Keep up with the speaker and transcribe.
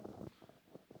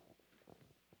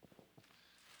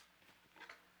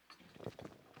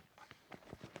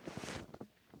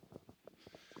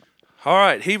All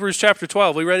right, Hebrews chapter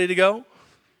 12. We ready to go?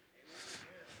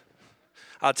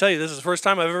 I'll tell you, this is the first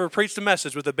time I've ever preached a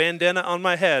message with a bandana on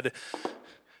my head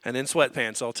and in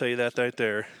sweatpants. I'll tell you that right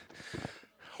there.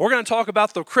 We're going to talk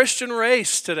about the Christian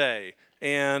race today.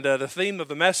 And the theme of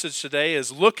the message today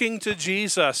is looking to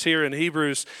Jesus here in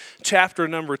Hebrews chapter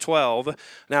number 12.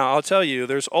 Now, I'll tell you,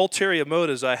 there's ulterior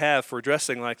motives I have for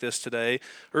dressing like this today.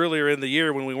 Earlier in the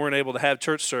year when we weren't able to have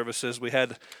church services, we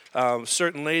had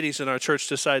certain ladies in our church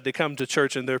decide to come to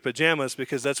church in their pajamas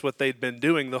because that's what they'd been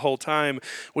doing the whole time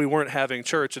we weren't having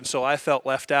church. And so I felt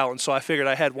left out. And so I figured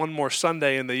I had one more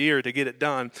Sunday in the year to get it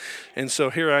done. And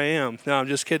so here I am. No, I'm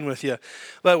just kidding with you.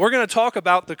 But we're going to talk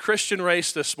about the Christian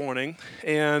race this morning.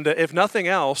 And if nothing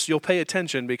else, you'll pay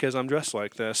attention because I'm dressed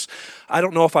like this. I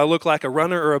don't know if I look like a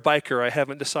runner or a biker. I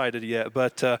haven't decided yet,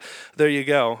 but there you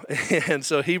go. And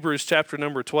so Hebrews chapter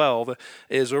number 12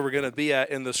 is where we're going to be at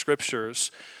in the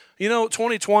scriptures. You know,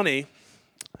 2020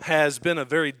 has been a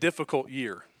very difficult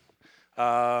year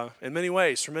in many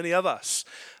ways for many of us.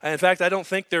 In fact, I don't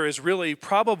think there is really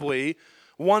probably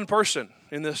one person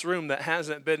in this room that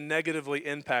hasn't been negatively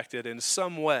impacted in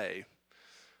some way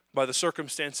by the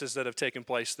circumstances that have taken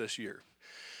place this year.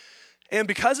 And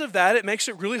because of that, it makes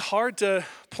it really hard to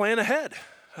plan ahead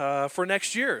for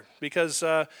next year because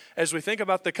as we think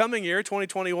about the coming year,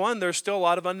 2021, there's still a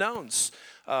lot of unknowns.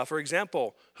 For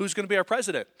example, who's going to be our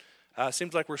president?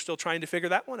 Seems like we're still trying to figure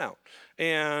that one out.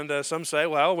 And some say,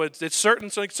 well, it's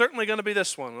certainly going to be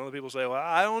this one. Other people say, well,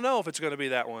 I don't know if it's going to be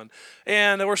that one.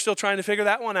 And we're still trying to figure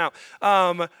that one out.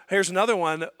 Here's another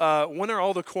one. When are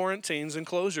all the quarantines and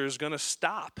closures going to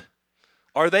stop?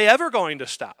 Are they ever going to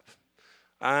stop?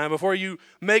 Before you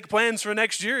make plans for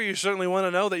next year, you certainly want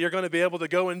to know that you're going to be able to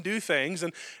go and do things.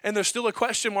 And there's still a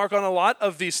question mark on a lot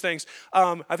of these things.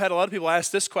 I've had a lot of people ask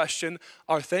this question,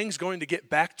 are things going to get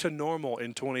back to normal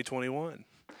in 2021?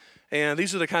 And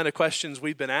these are the kind of questions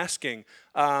we've been asking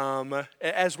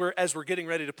as we're getting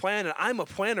ready to plan. And I'm a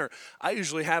planner. I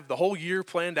usually have the whole year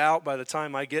planned out by the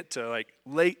time I get to like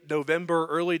late November,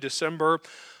 early December.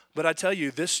 But I tell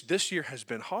you, this year has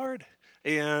been hard.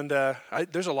 And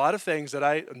there's a lot of things that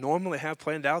I normally have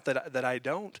planned out that I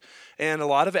don't. And a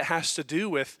lot of it has to do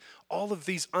with all of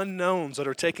these unknowns that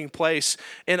are taking place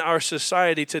in our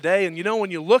society today. And you know,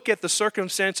 when you look at the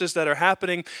circumstances that are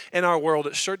happening in our world,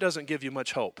 it sure doesn't give you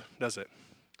much hope, does it?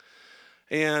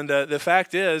 And the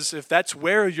fact is, if that's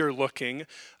where you're looking,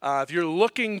 if you're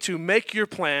looking to make your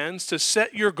plans, to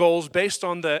set your goals based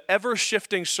on the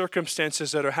ever-shifting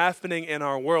circumstances that are happening in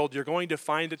our world, you're going to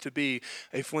find it to be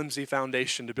a flimsy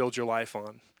foundation to build your life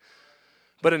on.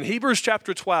 But in Hebrews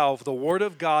chapter 12, the Word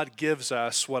of God gives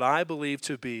us what I believe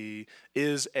to be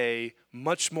is a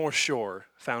much more sure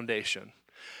foundation.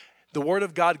 The Word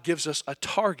of God gives us a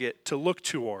target to look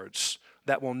towards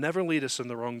that will never lead us in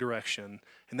the wrong direction,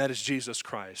 and that is Jesus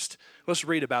Christ. Let's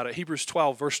read about it. Hebrews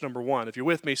 12, verse number 1. If you're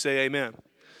with me, say amen.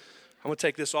 I'm going to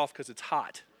take this off because it's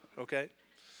hot, okay?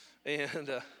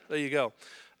 And there you go.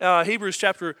 Hebrews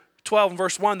chapter 12 and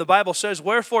verse 1, the Bible says,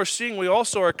 "Wherefore, seeing we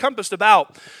also are compassed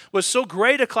about with so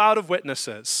great a cloud of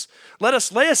witnesses, let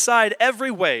us lay aside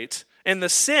every weight and the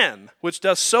sin which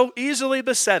doth so easily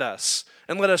beset us,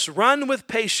 and let us run with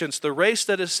patience the race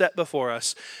that is set before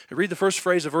us." And read the first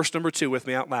phrase of verse number 2 with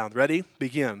me out loud. Ready?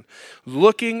 Begin.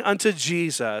 "Looking unto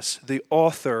Jesus, the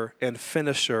author and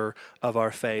finisher of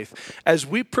our faith." As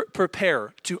we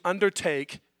prepare to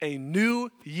undertake a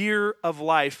new year of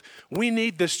life, we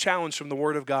need this challenge from the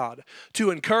Word of God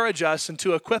to encourage us and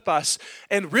to equip us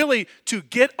and really to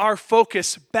get our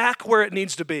focus back where it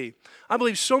needs to be. I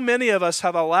believe so many of us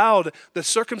have allowed the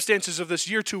circumstances of this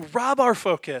year to rob our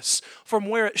focus from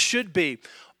where it should be.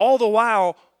 All the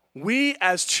while, we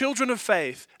as children of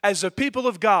faith, as a people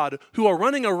of God who are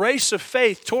running a race of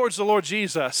faith towards the Lord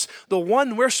Jesus, the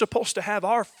one we're supposed to have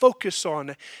our focus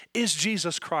on is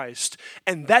Jesus Christ.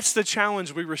 And that's the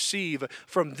challenge we receive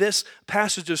from this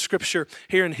passage of Scripture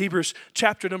here in Hebrews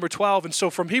chapter number 12. And so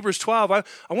from Hebrews 12, I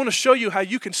want to show you how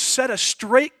you can set a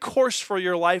straight course for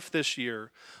your life this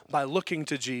year by looking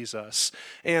to Jesus.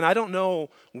 And I don't know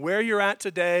where you're at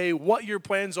today, what your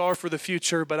plans are for the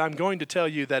future, but I'm going to tell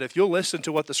you that if you'll listen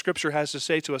to what the Scripture has to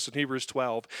say to us in Hebrews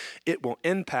 12, it will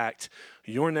impact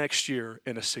your next year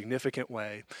in a significant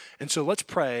way. And so let's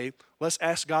pray. Let's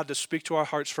ask God to speak to our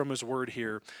hearts from His Word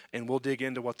here, and we'll dig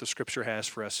into what the Scripture has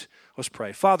for us. Let's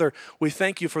pray. Father, we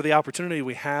thank You for the opportunity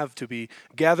we have to be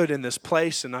gathered in this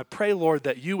place, and I pray, Lord,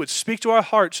 that You would speak to our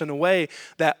hearts in a way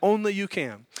that only You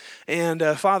can. And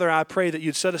Father, I pray that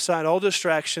You'd set aside all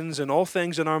distractions and all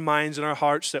things in our minds and our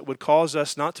hearts that would cause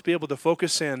us not to be able to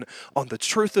focus in on the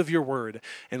truth of Your Word.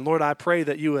 And Lord, I pray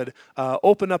that You would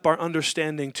open up our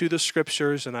understanding to the Scripture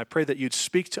scriptures, and I pray that you'd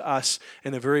speak to us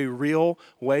in a very real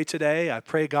way today. I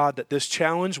pray, God, that this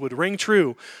challenge would ring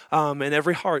true in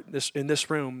every heart in this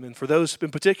room. And for those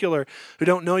in particular who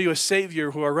don't know you as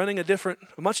Savior, who are running a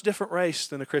much different race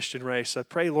than the Christian race, I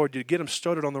pray, Lord, you'd get them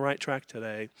started on the right track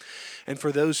today. And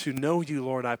for those who know you,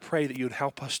 Lord, I pray that you'd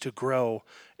help us to grow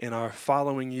in our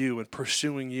following you and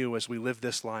pursuing you as we live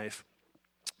this life.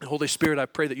 And Holy Spirit, I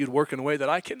pray that you'd work in a way that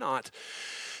I cannot.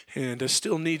 And I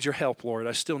still need your help, Lord.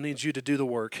 I still need you to do the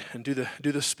work and do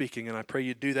the speaking. And I pray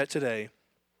you'd do that today.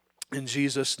 In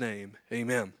Jesus' name,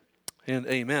 amen and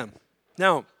amen.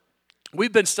 Now,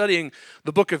 we've been studying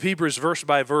the book of Hebrews verse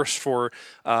by verse for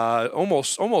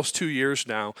almost 2 years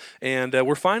now, and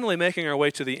we're finally making our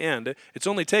way to the end. It's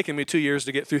only taken me 2 years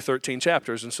to get through 13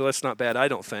 chapters, and so that's not bad, I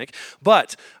don't think.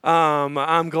 But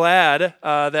I'm glad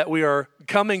that we are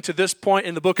coming to this point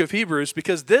in the book of Hebrews,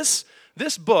 because this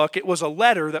book, it was a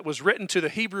letter that was written to the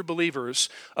Hebrew believers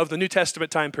of the New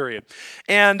Testament time period.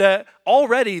 And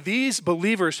already these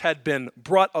believers had been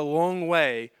brought a long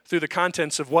way through the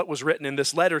contents of what was written in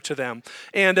this letter to them.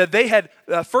 And they had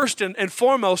first and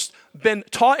foremost been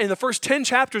taught in the first 10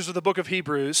 chapters of the book of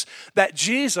Hebrews that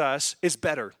Jesus is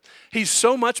better. He's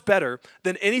so much better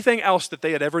than anything else that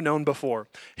they had ever known before.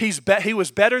 He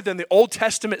was better than the Old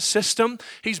Testament system.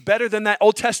 He's better than that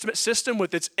Old Testament system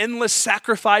with its endless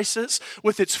sacrifices,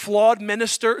 with its flawed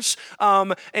ministers,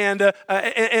 and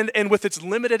with its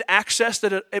limited access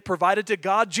that it provided to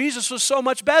God. Jesus was so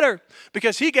much better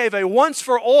because he gave a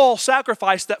once-for-all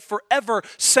sacrifice that forever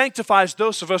sanctifies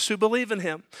those of us who believe in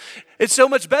him. It's so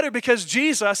much better because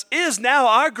Jesus is now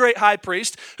our great high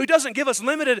priest who doesn't give us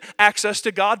limited access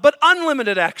to God, but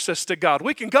unlimited access to God.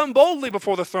 We can come boldly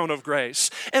before the throne of grace.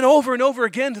 And over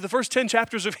again, to the first 10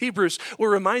 chapters of Hebrews,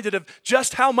 we're reminded of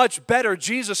just how much better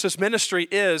Jesus' ministry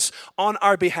is on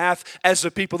our behalf as the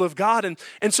people of God.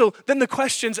 And so then the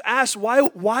question's asked,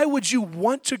 why would you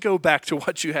want to go back to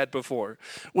what you had before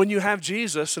when you have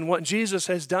Jesus and what Jesus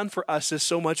has done for us is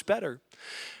so much better?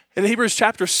 In Hebrews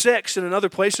chapter 6 and in other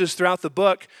places throughout the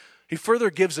book, he further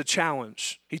gives a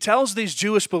challenge. He tells these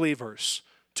Jewish believers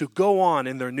to go on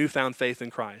in their newfound faith in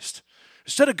Christ.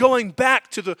 Instead of going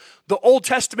back to the Old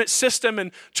Testament system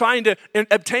and trying to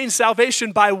obtain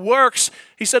salvation by works,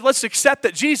 he said, let's accept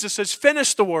that Jesus has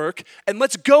finished the work and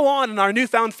let's go on in our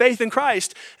newfound faith in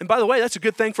Christ. And by the way, that's a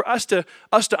good thing for us to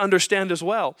understand as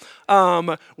well.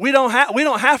 We don't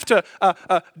have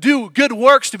to do good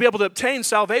works to be able to obtain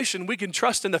salvation. We can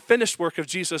trust in the finished work of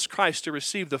Jesus Christ to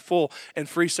receive the full and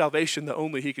free salvation that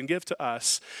only he can give to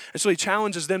us. And so he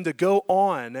challenges them to go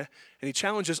on, and he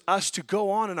challenges us to go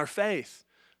on in our faith,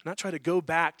 not try to go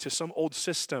back to some old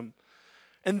system.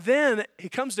 And then he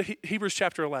comes to Hebrews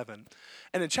chapter 11.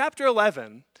 And in chapter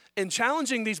 11, in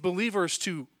challenging these believers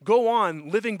to go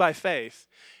on living by faith,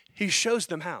 he shows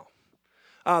them how.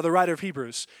 The writer of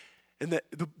Hebrews. In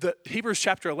the Hebrews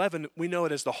chapter 11, we know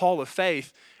it as the Hall of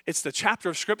Faith. It's the chapter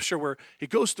of Scripture where he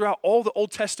goes throughout all the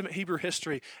Old Testament Hebrew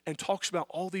history and talks about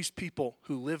all these people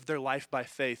who lived their life by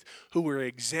faith, who were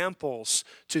examples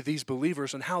to these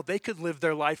believers and how they could live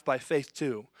their life by faith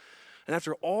too. And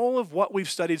after all of what we've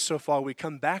studied so far, we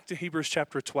come back to Hebrews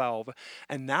chapter 12.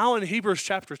 And now in Hebrews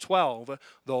chapter 12,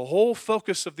 the whole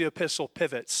focus of the epistle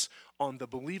pivots on the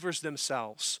believers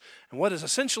themselves. And what is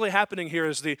essentially happening here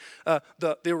is the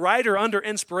writer under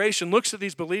inspiration looks at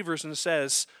these believers and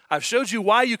says, I've showed you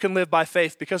why you can live by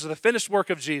faith because of the finished work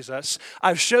of Jesus.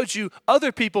 I've showed you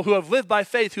other people who have lived by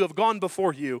faith who have gone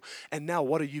before you. And now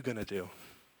what are you going to do?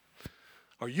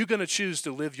 Are you going to choose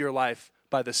to live your life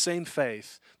by the same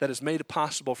faith that is made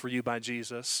possible for you by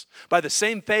Jesus? By the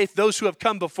same faith those who have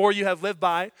come before you have lived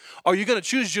by? Are you going to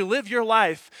choose to live your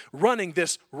life running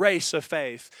this race of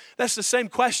faith? That's the same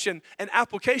question and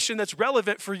application that's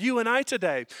relevant for you and I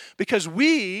today. Because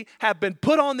we have been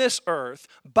put on this earth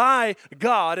by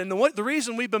God. And the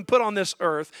reason we've been put on this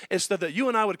earth is so that you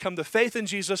and I would come to faith in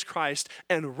Jesus Christ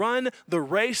and run the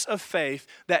race of faith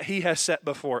that he has set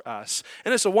before us.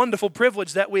 And it's a wonderful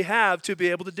privilege that we have to be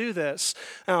able to do this.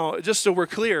 Now, just so we're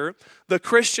clear, the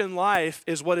Christian life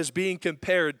is what is being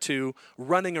compared to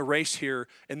running a race here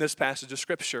in this passage of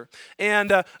Scripture.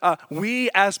 And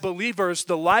we as believers,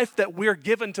 the life that we're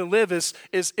given to live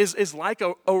is like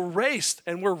a race,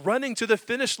 and we're running to the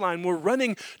finish line. We're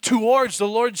running towards the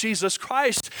Lord Jesus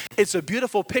Christ. It's a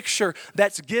beautiful picture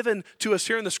that's given to us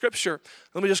here in the Scripture.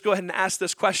 Let me just go ahead and ask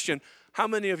this question. How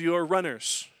many of you are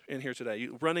runners in here today?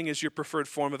 Running is your preferred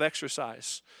form of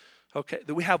exercise. Okay,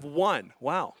 we have one.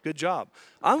 Wow, good job.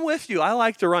 I'm with you. I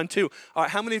like to run too. All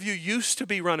right, how many of you used to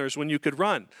be runners when you could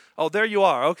run? Oh, there you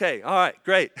are. Okay, all right,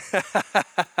 great.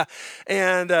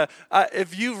 And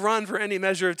if you've run for any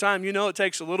measure of time, you know it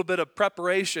takes a little bit of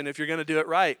preparation if you're going to do it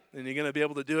right, and you're going to be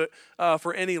able to do it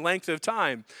for any length of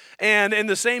time. And in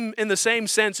the same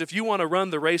sense, if you want to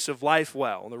run the race of life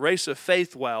well, the race of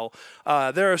faith well,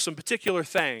 there are some particular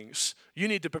things you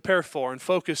need to prepare for and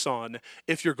focus on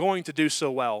if you're going to do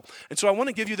so well. And so I want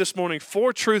to give you this morning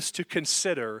 4 truths to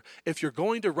consider if you're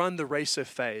going to run the race of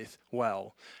faith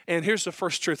well. And here's the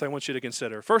first truth I want you to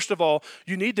consider. First of all,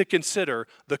 you need to consider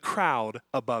the crowd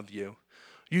above you.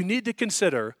 You need to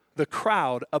consider the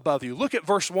crowd above you. Look at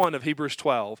verse 1 of Hebrews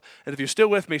 12. And if you're still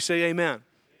with me, say amen.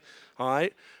 All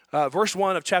right. Verse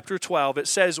 1 of chapter 12, it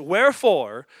says,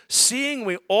 "Wherefore, seeing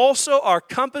we also are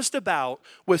compassed about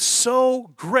with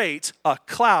so great a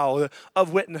cloud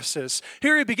of witnesses."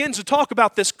 Here he begins to talk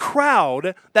about this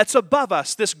crowd that's above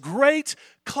us, this great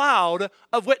cloud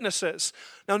of witnesses.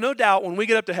 Now, no doubt, when we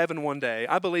get up to heaven one day,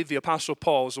 I believe the Apostle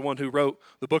Paul is the one who wrote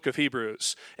the book of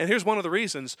Hebrews. And here's one of the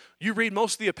reasons. You read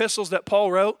most of the epistles that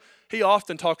Paul wrote, he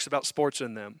often talks about sports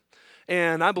in them.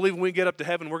 And I believe when we get up to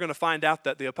heaven, we're going to find out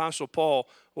that the Apostle Paul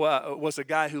was a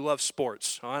guy who loved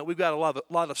sports. All right? We've got a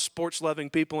lot of sports-loving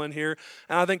people in here,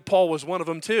 and I think Paul was one of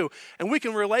them too. And we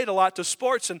can relate a lot to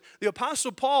sports. And the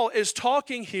Apostle Paul is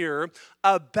talking here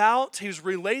about, he's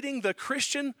relating the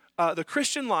Christian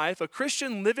life, a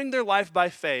Christian living their life by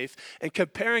faith, and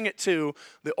comparing it to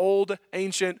the old,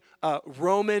 ancient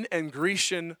Roman and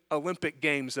Grecian Olympic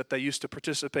Games that they used to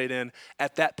participate in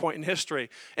at that point in history.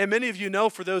 And many of you know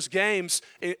for those games,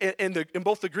 in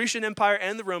both the Grecian Empire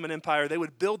and the Roman Empire, they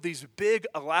would build these big,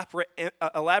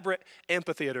 elaborate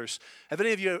amphitheaters. Have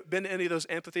any of you been to any of those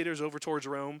amphitheaters over towards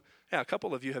Rome? Yeah, a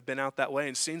couple of you have been out that way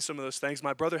and seen some of those things.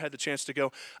 My brother had the chance to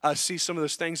go see some of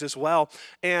those things as well,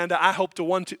 and I hope to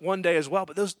one day as well.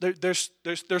 But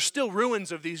there's still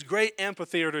ruins of these great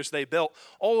amphitheaters they built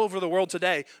all over the world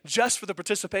today, just for the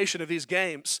participation of these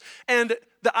games. And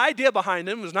the idea behind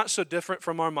them was not so different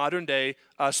from our modern day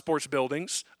sports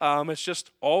buildings. It's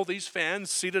just all these fans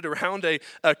seated around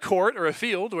a court or a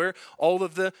field where all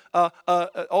of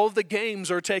the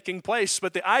games are taking place.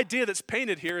 But the idea that's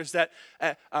painted here is that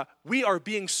we are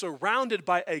being surrounded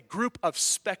by a group of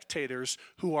spectators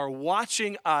who are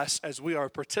watching us as we are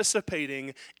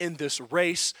participating in this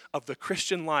race of the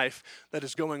Christian life that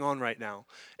is going on right now.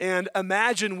 And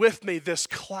imagine with me this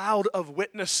cloud of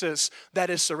witnesses that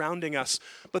is surrounding us.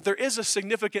 But there is a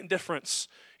significant difference.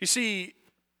 You see,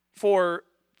 for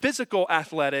physical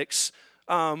athletics,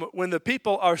 when the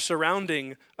people are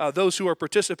surrounding those who are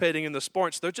participating in the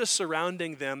sports, they're just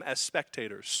surrounding them as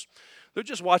spectators. They're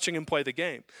just watching them play the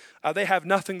game. They have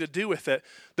nothing to do with it.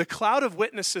 The cloud of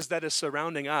witnesses that is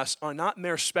surrounding us are not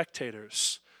mere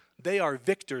spectators. They are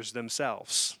victors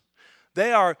themselves.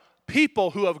 They are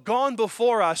people who have gone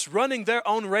before us, running their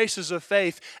own races of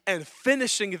faith and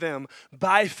finishing them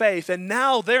by faith. And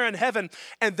now they're in heaven,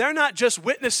 and they're not just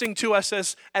witnessing to us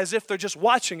as if they're just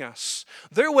watching us.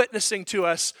 They're witnessing to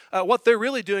us. What they're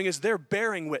really doing is they're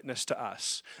bearing witness to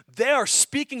us. They are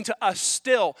speaking to us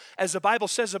still, as the Bible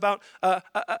says about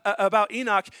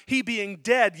Enoch, he being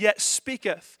dead yet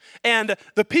speaketh. And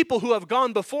the people who have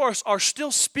gone before us are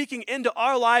still speaking into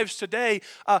our lives today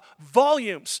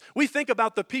volumes. We think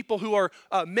about the people who are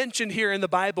mentioned here in the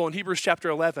Bible in Hebrews chapter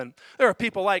 11. There are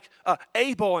people like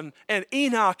Abel and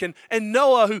Enoch and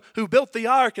Noah who built the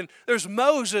ark, and there's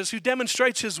Moses who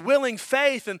demonstrates his willing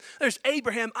faith, and there's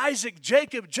Abraham, Isaac,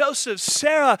 Jacob, Joseph,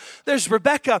 Sarah, there's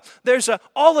Rebecca. There's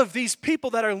all of these people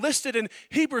that are listed in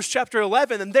Hebrews chapter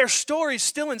 11, and their stories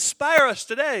still inspire us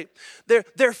today.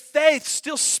 Their faith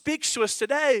still speaks to us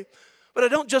today. But I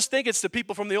don't just think it's the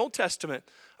people from the Old Testament.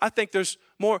 I think there's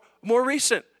more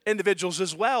recent individuals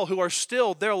as well who are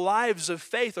still, their lives of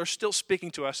faith are still speaking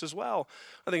to us as well.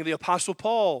 I think of the Apostle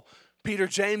Paul, Peter,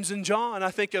 James, and John. I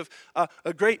think of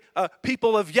a great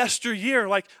people of yesteryear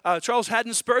like Charles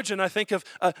Haddon Spurgeon. I think of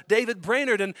David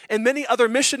Brainerd and many other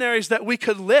missionaries that we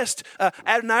could list.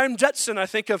 Adoniram Judson. I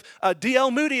think of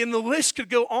D.L. Moody. And the list could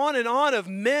go on of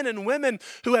men and women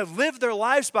who have lived their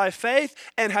lives by faith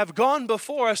and have gone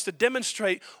before us to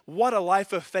demonstrate what a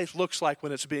life of faith looks like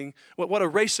when it's being, what a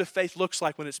race of faith looks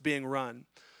like when it's being run.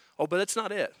 Oh, but that's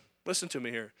not it. Listen to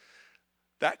me here.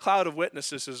 That cloud of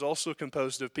witnesses is also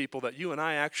composed of people that you and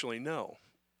I actually know.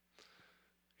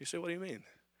 You say, what do you mean?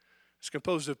 It's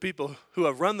composed of people who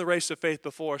have run the race of faith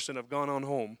before us and have gone on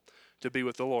home to be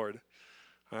with the Lord.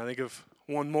 I think of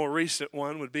one more recent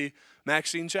one would be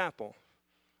Maxine Chapel.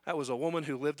 That was a woman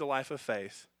who lived a life of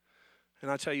faith. And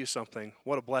I'll tell you something,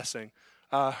 what a blessing.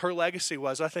 her legacy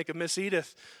was. I think of Miss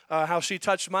Edith, how she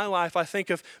touched my life. I think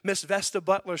of Miss Vesta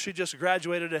Butler. She just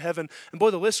graduated to heaven. And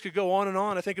boy, the list could go on and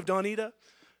on. I think of Donita.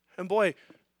 And boy,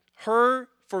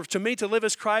 to me to live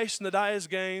as Christ and to die as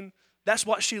gain, that's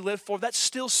what she lived for. That's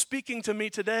still speaking to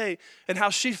me today, and how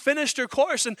she finished her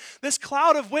course. And this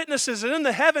cloud of witnesses and in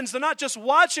the heavens, they're not just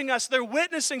watching us, they're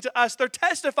witnessing to us, they're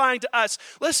testifying to us.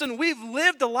 Listen, we've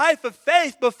lived a life of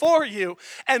faith before you,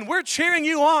 and we're cheering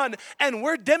you on, and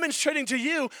we're demonstrating to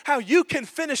you how you can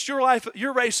finish your life,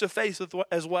 your race of faith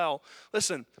as well.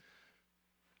 Listen,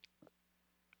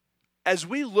 as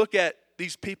we look at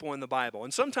these people in the Bible,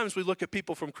 and sometimes we look at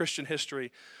people from Christian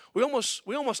history, we almost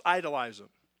idolize them.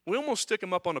 We almost stick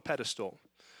him up on a pedestal.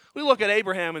 We look at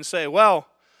Abraham and say, well,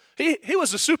 he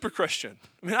was a super Christian.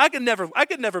 I mean, I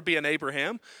could never be an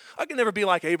Abraham. I could never be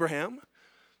like Abraham.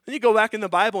 And you go back in the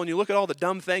Bible and you look at all the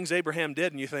dumb things Abraham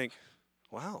did and you think,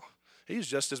 wow, he's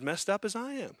just as messed up as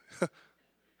I am.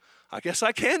 I guess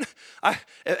I can.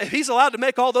 If he's allowed to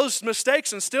make all those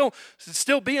mistakes and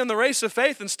still be in the race of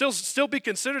faith and still be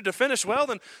considered to finish well,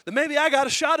 then maybe I got a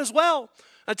shot as well.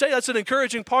 I tell you, that's an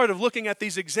encouraging part of looking at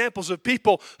these examples of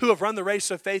people who have run the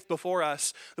race of faith before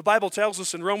us. The Bible tells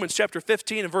us in Romans chapter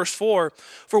 15 and verse 4,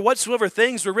 "For whatsoever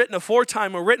things were written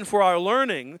aforetime were written for our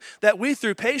learning, that we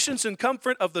through patience and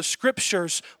comfort of the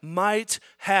Scriptures might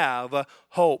have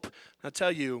hope." I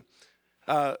tell you,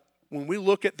 when we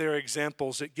look at their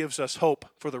examples, it gives us hope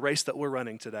for the race that we're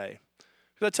running today.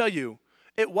 Because I tell you,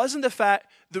 it wasn't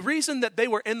the reason that they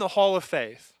were in the Hall of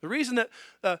Faith, the reason that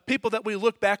people that we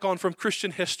look back on from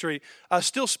Christian history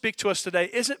still speak to us today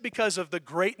isn't because of the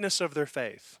greatness of their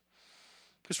faith.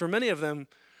 Because for many of them,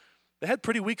 they had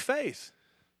pretty weak faith.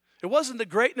 It wasn't the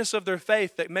greatness of their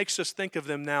faith that makes us think of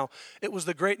them now. It was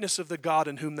the greatness of the God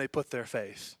in whom they put their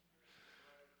faith.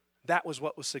 That was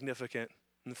what was significant.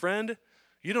 And friend,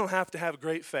 you don't have to have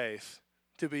great faith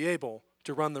to be able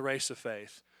to run the race of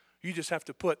faith. You just have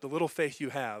to put the little faith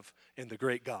you have in the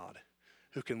great God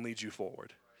who can lead you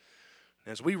forward.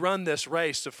 As we run this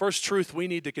race, the first truth we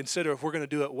need to consider if we're going to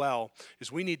do it well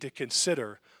is we need to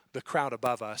consider the crowd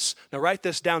above us. Now write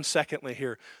this down secondly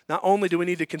here. Not only do we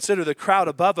need to consider the crowd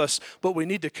above us, but we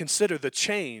need to consider the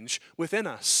change within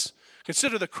us.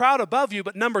 Consider the crowd above you,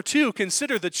 but number two,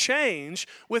 consider the change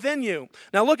within you.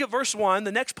 Now look at verse 1,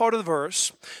 the next part of the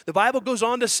verse. The Bible goes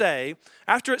on to say,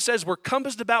 after it says we're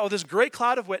compassed about with this great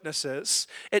cloud of witnesses,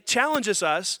 it challenges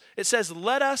us. It says,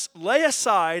 let us lay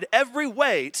aside every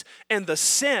weight and the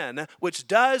sin which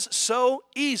does so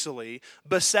easily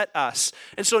beset us.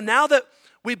 And so now that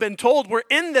we've been told we're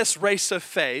in this race of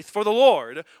faith for the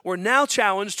Lord, we're now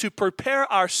challenged to prepare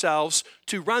ourselves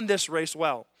to run this race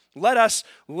well. Let us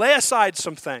lay aside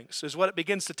some things, is what it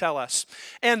begins to tell us.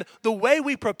 And the way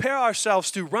we prepare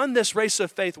ourselves to run this race of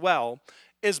faith well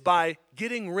is by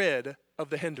getting rid of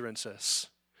the hindrances.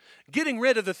 Getting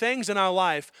rid of the things in our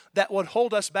life that would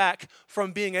hold us back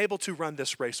from being able to run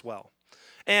this race well.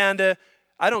 And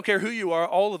I don't care who you are,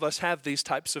 all of us have these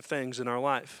types of things in our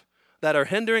life that are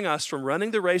hindering us from running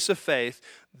the race of faith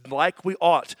like we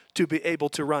ought to be able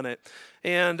to run it.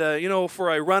 And,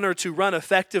 for a runner to run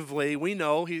effectively, we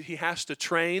know he has to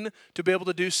train to be able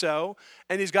to do so,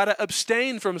 and he's got to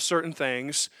abstain from certain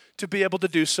things to be able to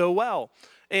do so well.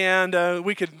 And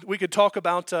we could talk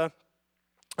about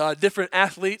different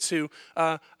athletes who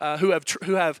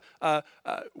have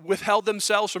withheld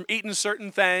themselves from eating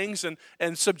certain things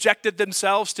and subjected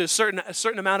themselves to a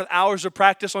certain amount of hours of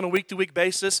practice on a week-to-week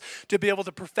basis to be able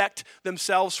to perfect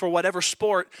themselves for whatever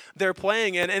sport they're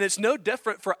playing in. And it's no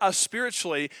different for us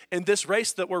spiritually in this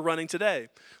race that we're running today.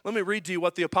 Let me read to you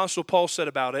what the Apostle Paul said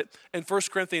about it in 1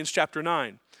 Corinthians chapter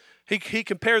 9. He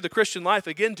compared the Christian life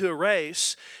again to a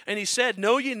race, and he said,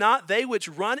 "Know ye not, they which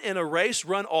run in a race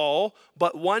run all,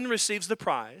 but one receives the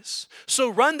prize. So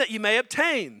run that ye may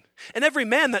obtain. And every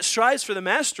man that strives for the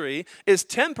mastery is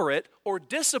temperate or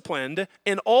disciplined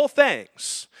in all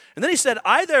things." And then he said,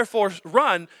 "I therefore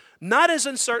run, not as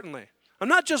uncertainly." I'm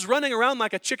not just running around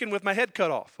like a chicken with my head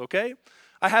cut off, okay?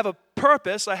 I have a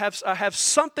purpose. I have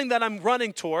something that I'm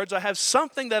running towards. I have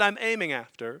something that I'm aiming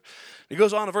after. He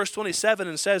goes on to verse 27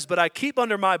 and says, "But I keep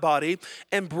under my body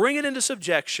and bring it into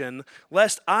subjection,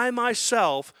 lest I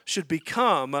myself should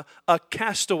become a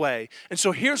castaway." And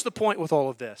so here's the point with all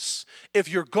of this. If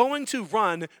you're going to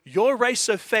run your race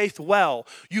of faith well,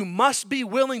 you must be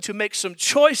willing to make some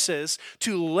choices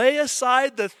to lay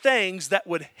aside the things that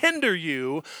would hinder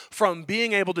you from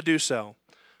being able to do so.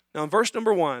 Now in verse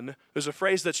number 1, there's a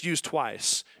phrase that's used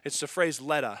twice. It's the phrase,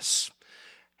 "let us."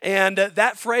 And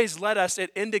that phrase, "let us," it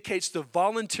indicates the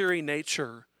voluntary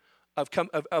nature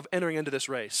of entering into this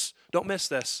race. Don't miss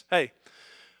this. Hey,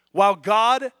 while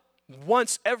God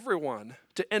wants everyone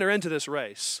to enter into this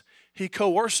race. He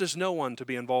coerces no one to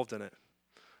be involved in it.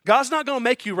 God's not going to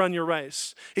make you run your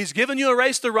race. He's given you a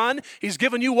race to run. He's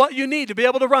given you what you need to be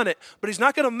able to run it, but He's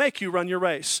not going to make you run your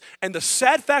race. And the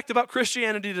sad fact about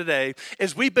Christianity today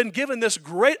is we've been given this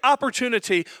great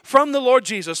opportunity from the Lord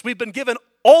Jesus. We've been given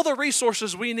all the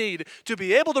resources we need to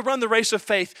be able to run the race of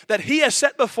faith that He has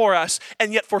set before us,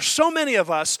 and yet for so many of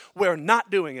us, we're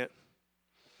not doing it.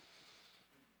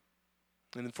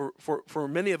 And for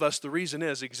many of us, the reason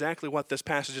is exactly what this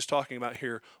passage is talking about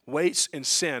here, weights and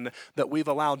sin that we've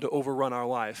allowed to overrun our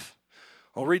life.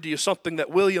 I'll read to you something that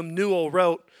William Newell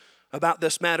wrote about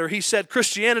this matter. He said,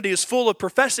 Christianity is full of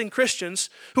professing Christians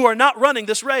who are not running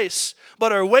this race,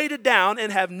 but are weighted down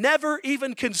and have never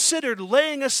even considered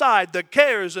laying aside the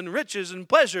cares and riches and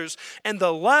pleasures and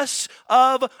the lusts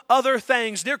of other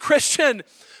things. Dear Christian,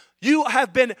 you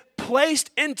have been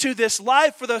placed into this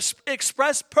life for the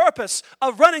express purpose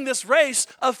of running this race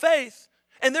of faith.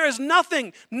 And there is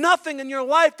nothing in your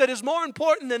life that is more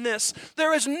important than this.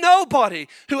 There is nobody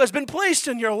who has been placed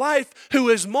in your life who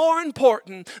is more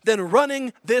important than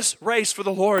running this race for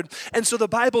the Lord. And so the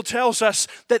Bible tells us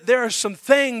that there are some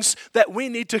things that we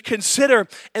need to consider.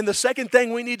 And the second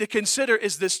thing we need to consider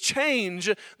is this change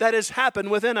that has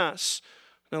happened within us.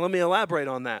 Now let me elaborate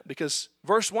on that, because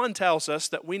verse 1 tells us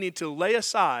that we need to lay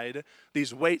aside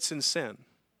these weights and sin.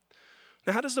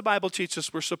 Now how does the Bible teach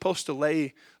us we're supposed to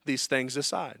lay these things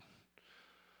aside?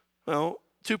 Well,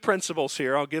 two principles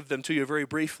here. I'll give them to you very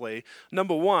briefly.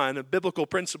 Number one, a biblical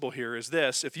principle here is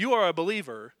this. If you are a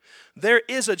believer, there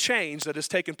is a change that has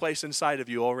taken place inside of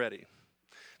you already.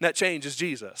 And that change is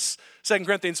Jesus. 2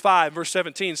 Corinthians 5 verse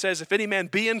 17 says, if any man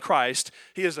be in Christ,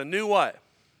 he is a new what?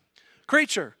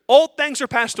 Creature. Old things are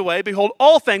passed away. Behold,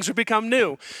 all things are become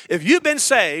new. If you've been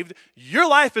saved, your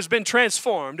life has been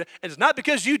transformed. And it's not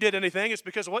because you did anything. It's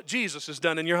because of what Jesus has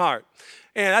done in your heart.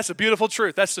 And that's a beautiful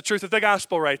truth. That's the truth of the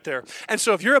gospel right there. And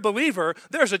so if you're a believer,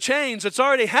 there's a change that's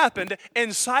already happened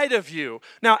inside of you.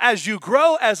 Now, as you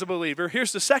grow as a believer,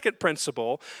 here's the second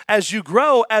principle. As you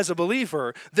grow as a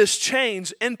believer, this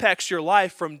change impacts your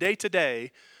life from day to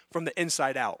day, from the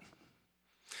inside out.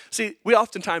 See, we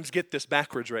oftentimes get this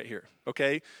backwards right here,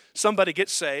 okay? Somebody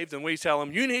gets saved and we tell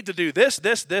them, you need to do this,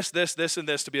 and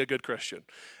this to be a good Christian.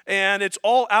 And it's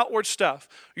all outward stuff.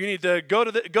 You need to go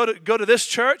to this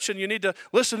church, and you need to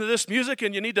listen to this music,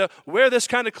 and you need to wear this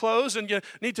kind of clothes, and you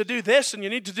need to do this, and you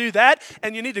need to do that,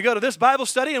 and you need to go to this Bible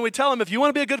study. And we tell them, if you want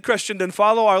to be a good Christian, then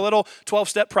follow our little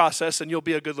 12-step process and you'll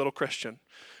be a good little Christian.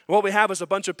 What we have is a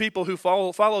bunch of people who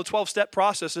follow 12-step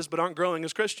processes but aren't growing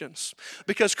as Christians.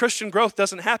 Because Christian growth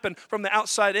doesn't happen from the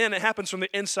outside in, it happens from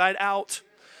the inside out.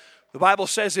 The Bible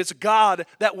says it's God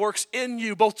that works in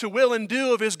you both to will and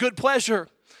do of His good pleasure.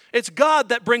 It's God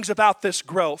that brings about this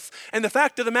growth. And the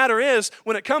fact of the matter is,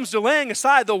 when it comes to laying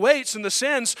aside the weights and the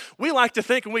sins, we like to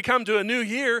think when we come to a new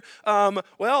year,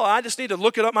 well, I just need to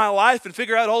look at my life and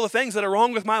figure out all the things that are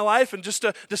wrong with my life and just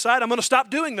decide I'm going to stop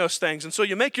doing those things. And so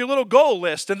you make your little goal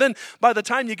list. And then by the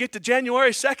time you get to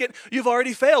January 2nd, you've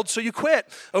already failed, so you quit,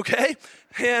 okay?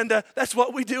 And that's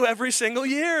what we do every single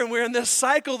year. And we're in this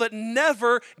cycle that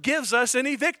never gives us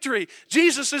any victory.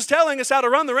 Jesus is telling us how to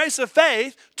run the race of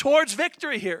faith towards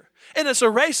victory here. And it's a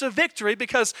race of victory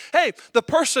because, hey, the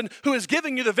person who is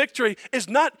giving you the victory is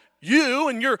not you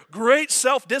and your great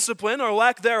self-discipline or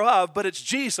lack thereof, but it's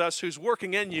Jesus who's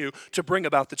working in you to bring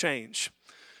about the change.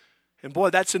 And boy,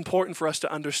 that's important for us to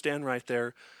understand right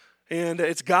there. And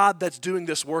it's God that's doing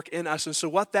this work in us. And so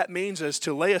what that means is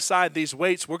to lay aside these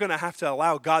weights, we're going to have to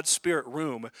allow God's Spirit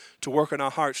room to work in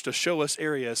our hearts to show us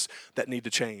areas that need to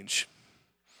change.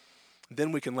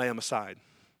 Then we can lay them aside.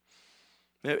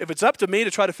 If it's up to me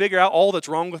to try to figure out all that's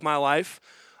wrong with my life,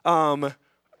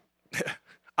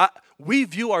 we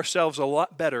view ourselves a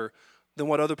lot better than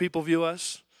what other people view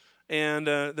us. And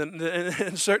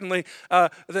certainly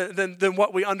than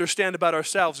what we understand about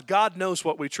ourselves. God knows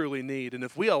what we truly need. And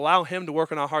if we allow Him to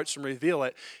work in our hearts and reveal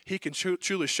it, He can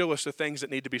truly show us the things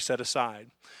that need to be set aside.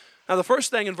 Now, the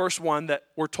first thing in verse 1 that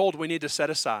we're told we need to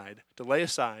set aside, to lay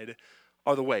aside,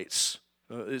 are the weights.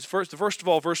 First of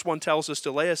all, verse 1 tells us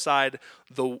to lay aside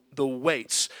the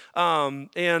weights.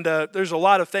 There's a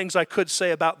lot of things I could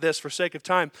say about this. For sake of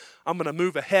time, I'm going to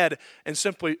move ahead and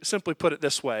simply put it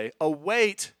this way. A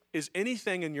weight is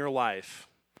anything in your life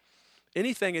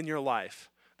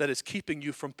that is keeping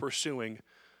you from pursuing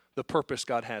the purpose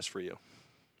God has for you.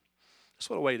 That's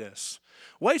what a weight is.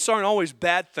 Weights aren't always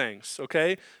bad things,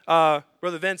 okay?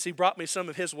 Brother Vince, he brought me some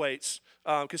of his weights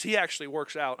because he actually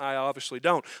works out. I obviously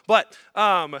don't. But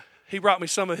he brought me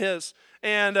some of his.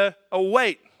 And a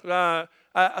weight,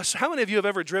 How many of you have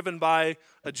ever driven by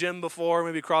a gym before,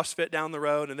 maybe CrossFit down the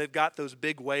road, and they've got those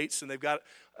big weights and they've got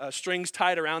strings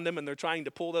tied around them and they're trying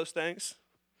to pull those things?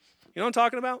 You know what I'm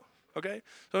talking about? Okay.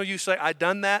 Some of you say, I've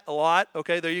done that a lot.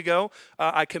 Okay, there you go.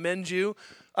 I commend you.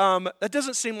 That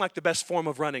doesn't seem like the best form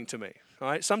of running to me. All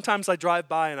right. Sometimes I drive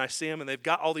by and I see them and they've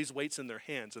got all these weights in their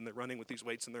hands and they're running with these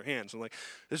weights in their hands. I'm like,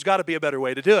 there's got to be a better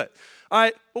way to do it. All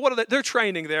right. But what are they? They're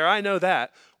training there. I know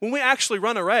that. When we actually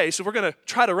run a race, if we're going to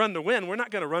try to run to win, we're not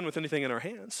going to run with anything in our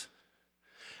hands.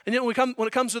 And yet when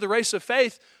it comes to the race of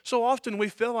faith, so often we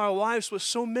fill our lives with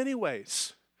so many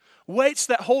weights. Weights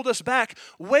that hold us back.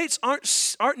 Weights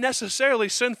aren't necessarily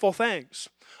sinful things.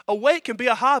 A weight can be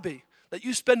a hobby that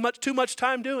you spend too much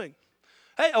time doing.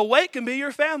 Hey, a weight can be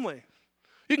your family.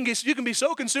 You can be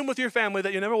so consumed with your family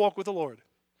that you never walk with the Lord.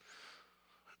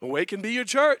 A weight can be your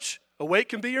church. A weight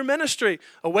can be your ministry.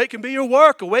 A weight can be your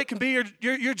work. A weight can be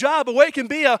your job. A weight can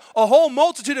be a whole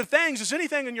multitude of things. It's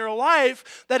anything in your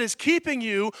life that is keeping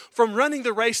you from running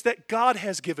the race that God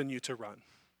has given you to run.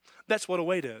 That's what a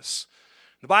weight is.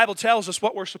 The Bible tells us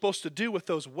what we're supposed to do with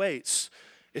those weights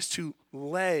is to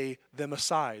lay them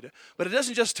aside. But it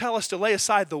doesn't just tell us to lay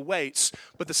aside the weights,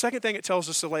 but the second thing it tells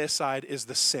us to lay aside is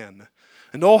the sin.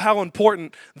 And oh, how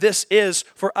important this is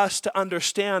for us to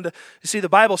understand. You see, the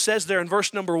Bible says there in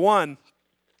verse number 1,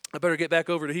 I better get back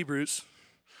over to Hebrews.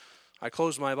 I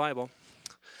closed my Bible.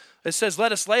 It says,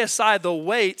 let us lay aside the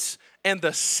weights and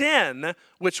the sin,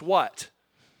 which what?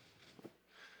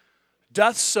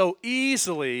 Doth so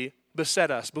easily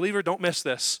beset us. Believer, don't miss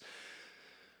this.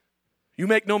 You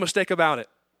make no mistake about it.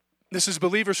 This is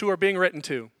believers who are being written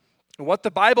to. And what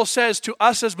the Bible says to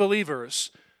us as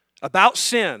believers about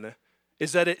sin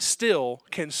is that it still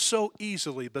can so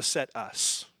easily beset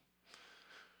us.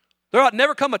 There ought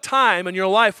never come a time in your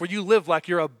life where you live like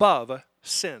you're above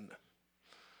sin.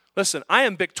 Listen, I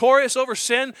am victorious over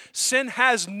sin. Sin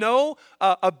has no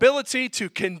ability to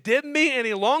condemn me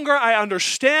any longer. I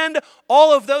understand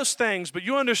all of those things, but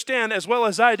you understand as well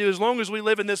as I do, as long as we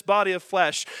live in this body of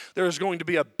flesh, there is going to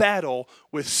be a battle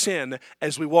with sin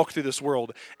as we walk through this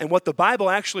world. And what the Bible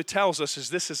actually tells us is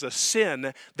this is a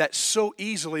sin that so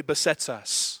easily besets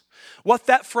us. What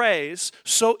that phrase,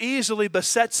 so easily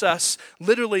besets us,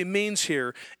 literally means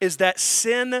here is that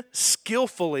sin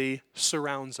skillfully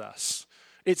surrounds us.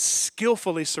 It's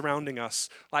skillfully surrounding us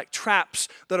like traps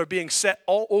that are being set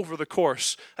all over the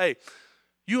course. Hey,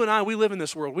 you and I, we live in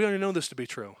this world. We already know this to be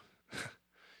true.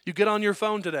 You get on your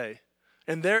phone today,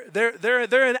 and there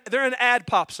an ad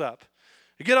pops up.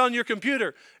 You get on your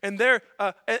computer, and there's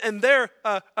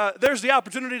the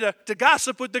opportunity to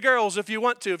gossip with the girls if you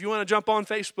want to jump on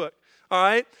Facebook. All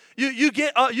right,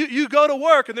 you go to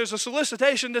work and there's a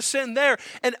solicitation to sin there,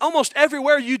 and almost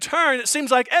everywhere you turn, it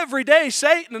seems like every day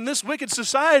Satan and this wicked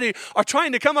society are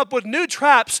trying to come up with new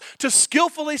traps to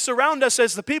skillfully surround us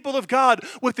as the people of God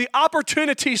with the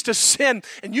opportunities to sin.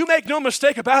 And you make no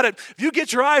mistake about it, if you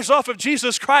get your eyes off of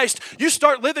Jesus Christ, you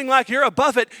start living like you're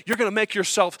above it, you're going to make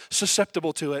yourself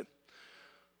susceptible to it.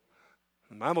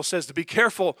 The Bible says to be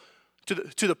careful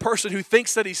to the person who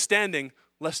thinks that he's standing,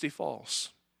 lest he falls.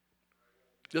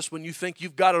 Just when you think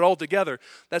you've got it all together,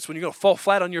 that's when you're going to fall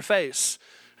flat on your face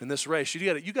in this race.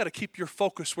 You got to keep your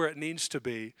focus where it needs to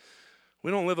be.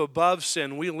 We don't live above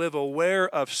sin. We live aware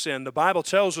of sin. The Bible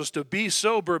tells us to be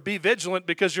sober, be vigilant,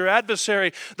 because your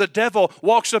adversary, the devil,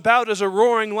 walks about as a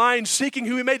roaring lion, seeking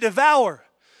who he may devour.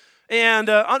 And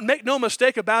make no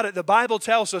mistake about it, the Bible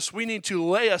tells us we need to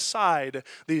lay aside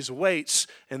these weights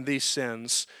and these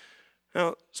sins.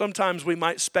 Now, sometimes we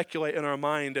might speculate in our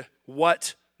mind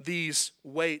what these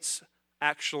weights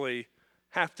actually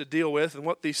have to deal with and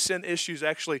what these sin issues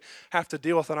actually have to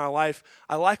deal with in our life.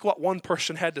 I like what one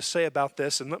person had to say about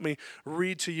this, and let me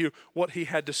read to you what he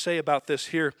had to say about this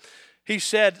here. He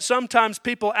said, sometimes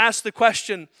people ask the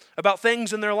question about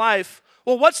things in their life,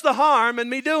 well, what's the harm in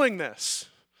me doing this?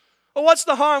 Well, what's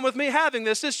the harm with me having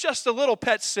this? It's just a little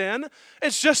pet sin.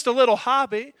 It's just a little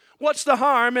hobby. What's the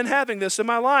harm in having this in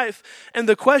my life? And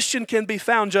the question can be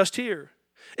found just here.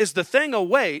 Is the thing a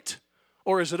weight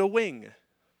or is it a wing?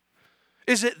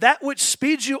 Is it that which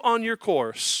speeds you on your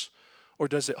course or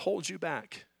does it hold you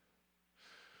back?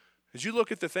 As you look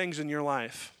at the things in your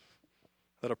life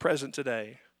that are present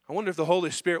today, I wonder if the Holy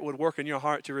Spirit would work in your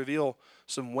heart to reveal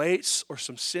some weights or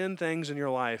some sin things in your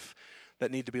life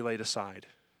that need to be laid aside.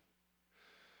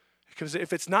 Because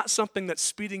if it's not something that's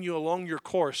speeding you along your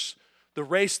course, the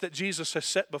race that Jesus has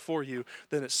set before you,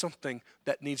 then it's something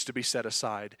that needs to be set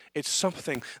aside. It's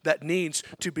something that needs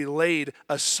to be laid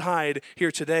aside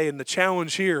here today. And the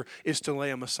challenge here is to lay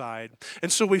them aside.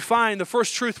 And so we find the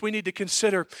first truth we need to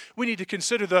consider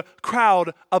the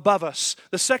crowd above us.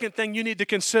 The second thing you need to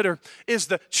consider is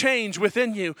the change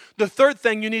within you. The third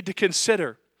thing you need to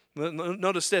consider,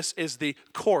 notice this, is the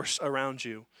course around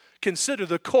you. Consider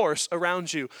the course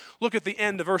around you. Look at the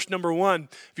end of verse number 1.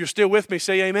 If you're still with me,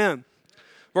 say amen.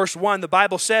 Verse 1, the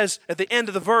Bible says at the end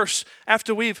of the verse,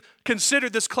 after we've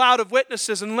considered this cloud of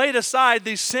witnesses and laid aside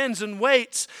these sins and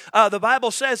weights, the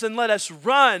Bible says, and let us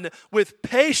run with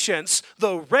patience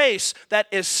the race that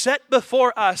is set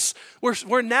before us.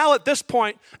 We're now at this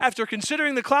point, after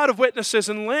considering the cloud of witnesses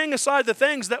and laying aside the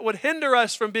things that would hinder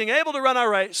us from being able to run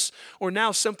our race, we're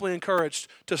now simply encouraged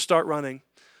to start running.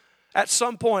 At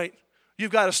some point,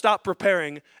 you've got to stop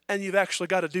preparing and you've actually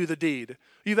got to do the deed.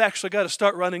 You've actually got to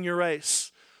start running your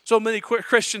race. So many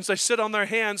Christians, they sit on their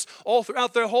hands all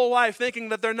throughout their whole life thinking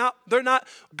that they're not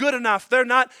good enough, they're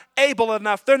not able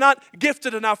enough, they're not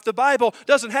gifted enough. The Bible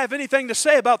doesn't have anything to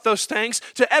say about those things.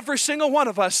 To every single one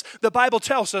of us, the Bible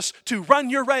tells us to run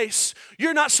your race.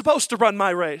 You're not supposed to run my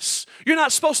race. You're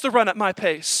not supposed to run at my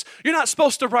pace. You're not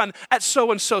supposed to run at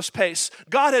so-and-so's pace.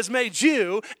 God has made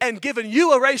you and given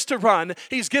you a race to run.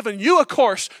 He's given you a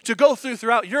course to go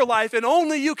throughout your life, and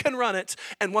only you can run it.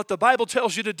 And what the Bible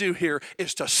tells you to do here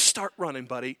is to start running,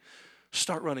 buddy.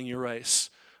 Start running your race.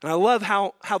 And I love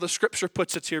how the scripture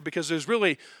puts it here, because there's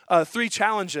really three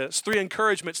challenges, three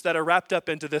encouragements that are wrapped up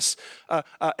into this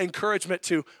encouragement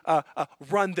to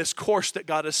run this course that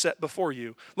God has set before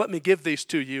you. Let me give these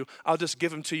to you. I'll just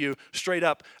give them to you straight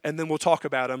up, and then we'll talk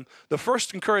about them. The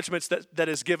first encouragement that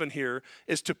is given here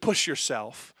is to push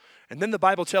yourself. And then the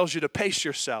Bible tells you to pace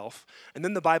yourself. And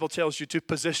then the Bible tells you to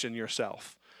position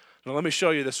yourself. Now let me show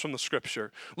you this from the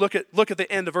scripture. Look at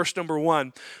the end of verse number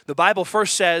 1. The Bible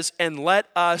first says, and let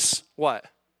us what?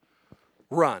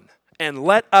 Run. And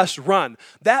let us run.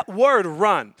 That word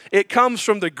run, it comes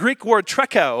from the Greek word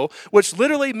treko, which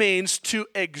literally means to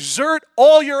exert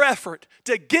all your effort,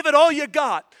 to give it all you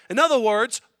got. In other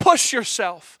words, push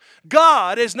yourself.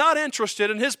 God is not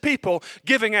interested in his people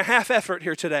giving a half effort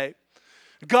here today.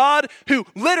 God, who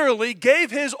literally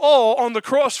gave his all on the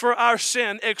cross for our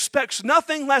sin, expects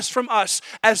nothing less from us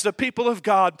as the people of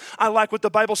God. I like what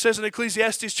the Bible says in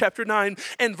Ecclesiastes chapter 9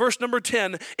 and verse number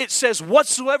 10. It says,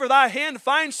 whatsoever thy hand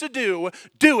finds to do,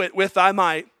 do it with thy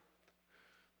might.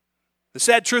 The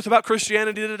sad truth about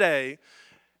Christianity today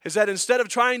is that instead of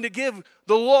trying to give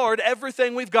the Lord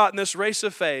everything we've got in this race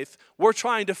of faith, we're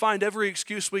trying to find every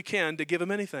excuse we can to give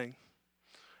him anything.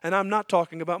 And I'm not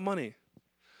talking about money.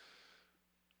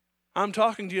 I'm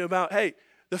talking to you about, hey,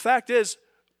 the fact is,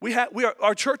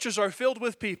 our churches are filled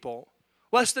with people.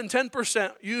 Less than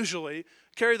 10% usually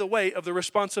carry the weight of the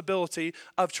responsibility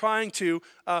of trying to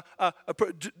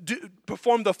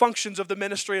perform the functions of the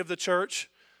ministry of the church.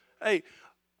 Hey,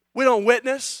 we don't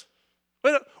witness.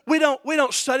 We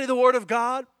don't study the Word of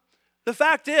God. The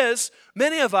fact is,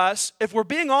 many of us, if we're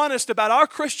being honest about our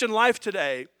Christian life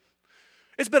today,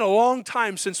 it's been a long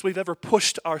time since we've ever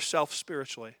pushed ourselves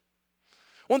spiritually.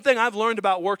 One thing I've learned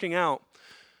about working out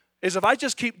is if I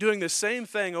just keep doing the same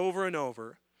thing over and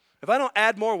over, if I don't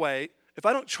add more weight, if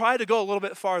I don't try to go a little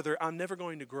bit farther, I'm never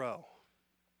going to grow.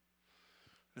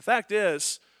 The fact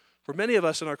is, for many of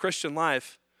us in our Christian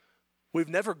life, we've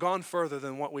never gone further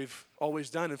than what we've always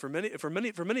done. And for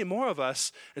many more of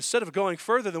us, instead of going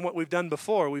further than what we've done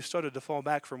before, we've started to fall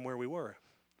back from where we were.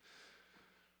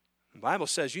 The Bible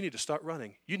says you need to start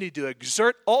running. You need to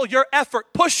exert all your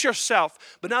effort, push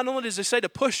yourself. But not only does it say to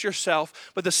push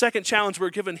yourself, but the second challenge we're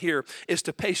given here is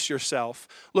to pace yourself.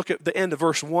 Look at the end of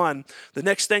verse 1. The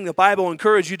next thing the Bible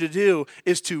encourages you to do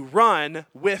is to run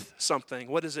with something.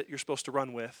 What is it you're supposed to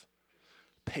run with?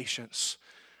 Patience.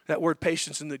 That word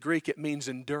patience in the Greek, it means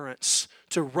endurance.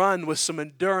 To run with some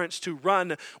endurance, to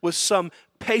run with some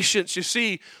patience. You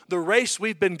see, the race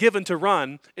we've been given to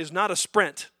run is not a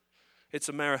sprint. It's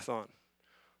a marathon.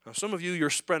 Now, some of you, you're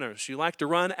sprinters. You like to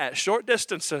run at short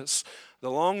distances.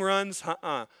 The long runs,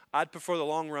 I'd prefer the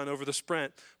long run over the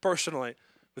sprint, personally.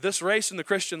 But this race in the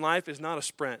Christian life is not a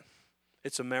sprint.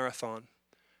 It's a marathon.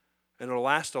 And it'll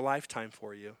last a lifetime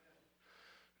for you.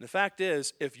 And the fact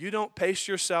is, if you don't pace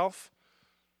yourself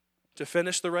to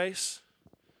finish the race,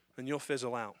 then you'll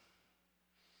fizzle out.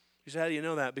 You say, how do you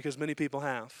know that? Because many people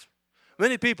have.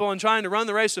 Many people in trying to run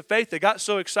the race of faith, they got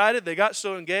so excited, they got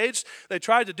so engaged, they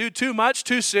tried to do too much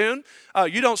too soon.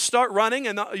 You don't start running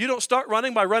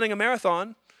by running a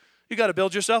marathon. You got to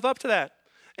build yourself up to that.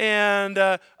 And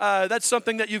that's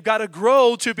something that you've got to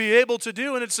grow to be able to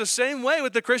do. And it's the same way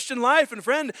with the Christian life. And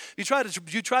friend, you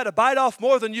try to bite off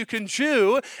more than you can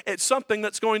chew. It's something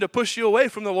that's going to push you away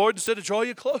from the Lord instead of draw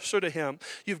you closer to Him.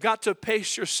 You've got to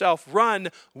pace yourself. Run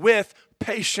with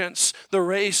patience the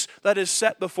race that is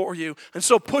set before you. And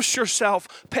so push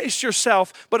yourself, pace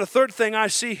yourself. But a third thing I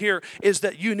see here is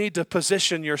that you need to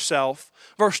position yourself.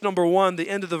 Verse number 1, the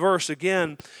end of the verse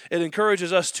again, it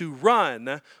encourages us to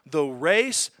run the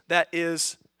race that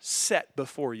is set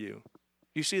before you.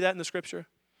 You see that in the scripture?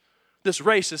 This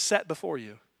race is set before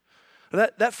you.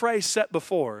 That phrase set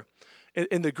before,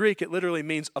 in the Greek, it literally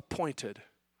means appointed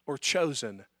or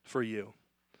chosen for you.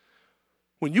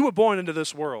 When you were born into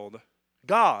this world,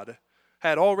 God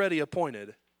had already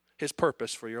appointed His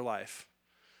purpose for your life.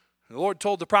 And the Lord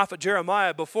told the prophet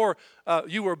Jeremiah, before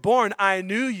you were born, I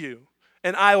knew you,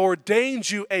 and I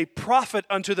ordained you a prophet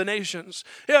unto the nations.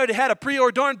 He already had a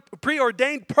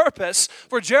preordained purpose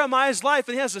for Jeremiah's life,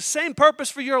 and He has the same purpose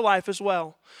for your life as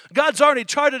well. God's already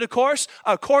charted a course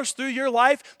through your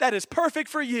life that is perfect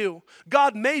for you.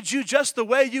 God made you just the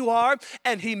way you are,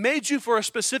 and He made you for a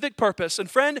specific purpose. And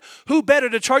friend, who better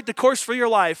to chart the course for your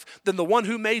life than the one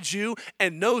who made you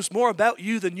and knows more about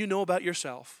you than you know about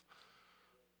yourself?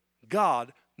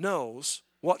 God knows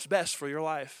what's best for your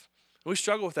life. We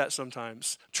struggle with that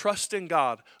sometimes, trusting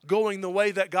God, going the way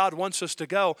that God wants us to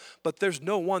go, but there's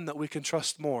no one that we can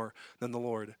trust more than the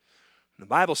Lord. The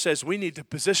Bible says we need to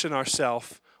position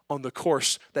ourselves on the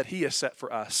course that He has set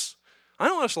for us. I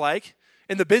know what it's like.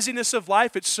 In the busyness of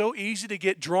life, it's so easy to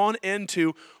get drawn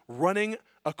into running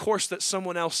a course that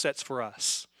someone else sets for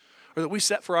us or that we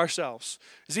set for ourselves.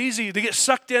 It's easy to get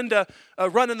sucked into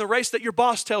running the race that your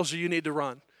boss tells you need to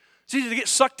run. It's easy to get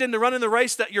sucked into running the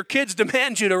race that your kids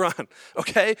demand you to run,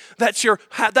 okay? That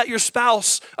your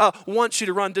spouse wants you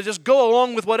to run, to just go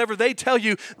along with whatever they tell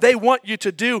you they want you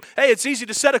to do. Hey, it's easy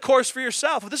to set a course for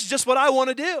yourself. This is just what I want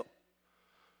to do.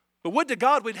 But would to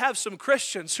God we'd have some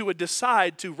Christians who would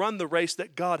decide to run the race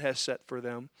that God has set for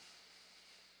them.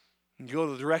 And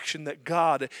go the direction that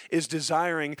God is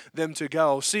desiring them to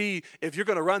go. See, if you're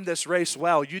going to run this race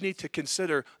well, you need to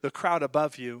consider the crowd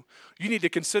above you. You need to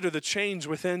consider the change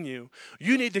within you.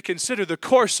 You need to consider the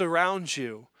course around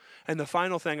you. And the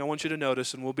final thing I want you to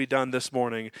notice, and we'll be done this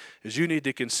morning, is you need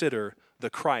to consider the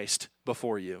Christ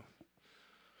before you.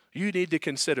 You need to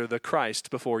consider the Christ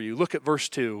before you. Look at verse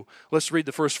 2. Let's read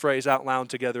the first phrase out loud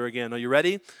together again. Are you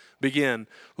ready? Begin.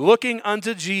 Looking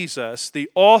unto Jesus, the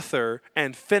author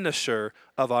and finisher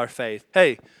of our faith.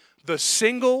 Hey, the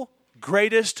single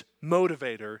greatest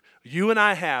motivator you and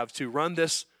I have to run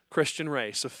this Christian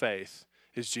race of faith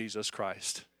is Jesus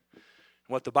Christ.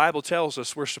 What the Bible tells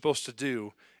us we're supposed to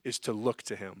do is to look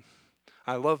to Him.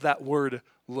 I love that word,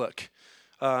 look.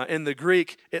 In the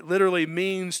Greek, it literally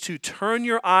means to turn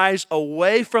your eyes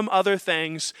away from other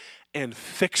things and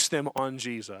fix them on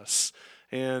Jesus.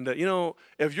 And,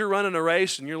 if you're running a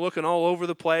race and you're looking all over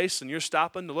the place and you're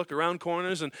stopping to look around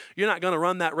corners and you're not going to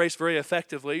run that race very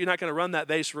effectively, you're not going to run that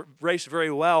race very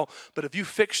well, but if you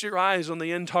fix your eyes on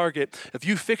the end target, if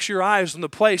you fix your eyes on the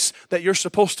place that you're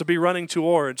supposed to be running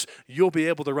towards, you'll be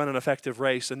able to run an effective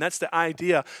race. And that's the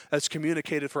idea that's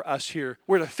communicated for us here.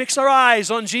 We're to fix our eyes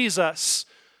on Jesus.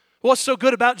 What's so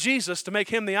good about Jesus to make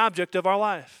Him the object of our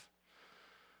life?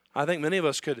 I think many of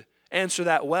us could answer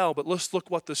that well, but let's look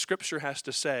what the Scripture has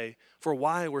to say for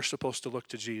why we're supposed to look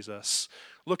to Jesus.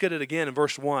 Look at it again in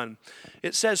verse 1.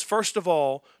 It says, first of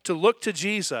all, to look to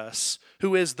Jesus,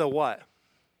 who is the what?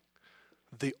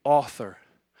 The author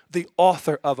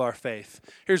of our faith.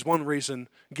 Here's one reason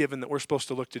given that we're supposed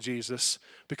to look to Jesus,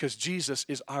 because Jesus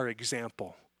is our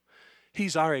example.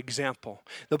 He's our example.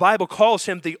 The Bible calls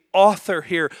Him the author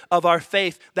here of our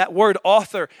faith. That word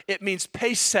author, it means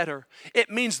pace setter. It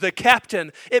means the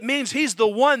captain. It means He's the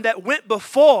one that went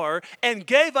before and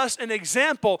gave us an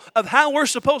example of how we're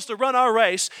supposed to run our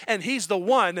race. And He's the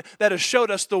one that has showed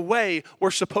us the way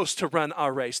we're supposed to run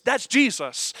our race. That's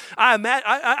Jesus.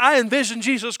 I envision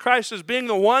Jesus Christ as being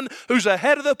the one who's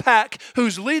ahead of the pack,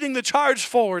 who's leading the charge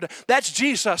forward. That's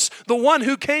Jesus, the one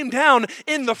who came down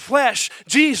in the flesh.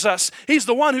 Jesus. He's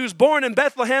the one who's born in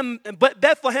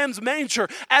Bethlehem's manger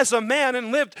as a man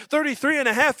and lived 33 and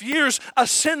a half years, a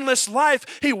sinless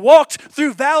life. He walked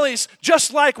through valleys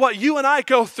just like what you and I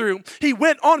go through. He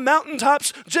went on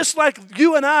mountaintops just like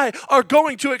you and I are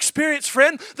going to experience,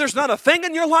 friend. There's not a thing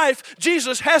in your life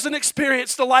Jesus hasn't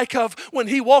experienced the like of when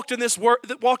He walked in this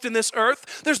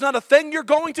earth. There's not a thing you're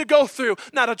going to go through,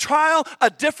 not a trial,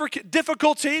 a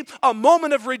difficulty, a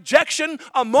moment of rejection,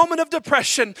 a moment of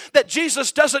depression that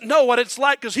Jesus doesn't know what it's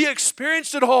like because he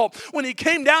experienced it all when he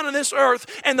came down on this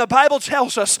earth. And the Bible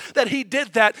tells us that he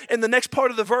did that. In the next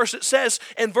part of the verse, it says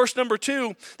in verse number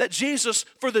 2 that Jesus,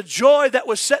 for the joy that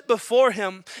was set before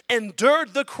him,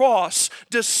 endured the cross,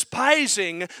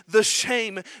 despising the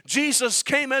shame. Jesus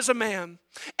came as a man,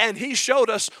 and he showed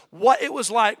us what it was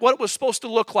like, what it was supposed to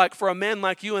look like for a man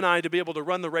like you and I to be able to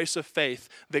run the race of faith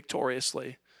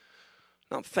victoriously.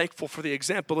 I'm thankful for the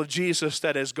example of Jesus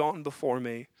that has gone before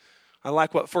me. I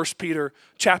like what 1 Peter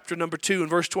chapter number 2 and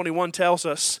verse 21 tells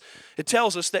us. It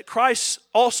tells us that Christ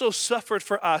also suffered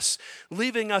for us,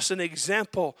 leaving us an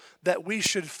example that we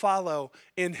should follow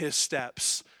in his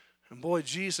steps. And boy,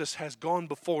 Jesus has gone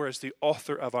before as the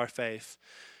author of our faith.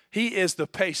 He is the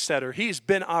pace setter. He's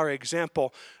been our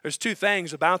example. There's two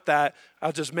things about that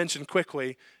I'll just mention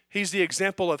quickly. He's the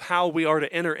example of how we are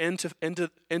to enter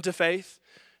into faith.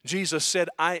 Jesus said,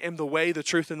 I am the way, the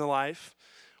truth, and the life.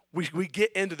 We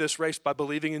get into this race by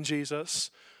believing in Jesus,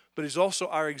 but he's also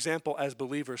our example as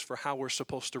believers for how we're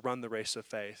supposed to run the race of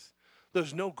faith.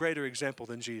 There's no greater example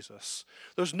than Jesus.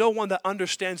 There's no one that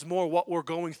understands more what we're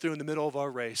going through in the middle of our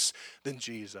race than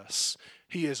Jesus.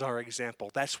 He is our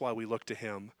example. That's why we look to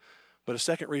him. But a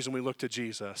second reason we look to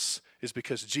Jesus is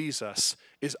because Jesus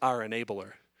is our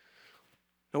enabler.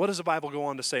 Now, what does the Bible go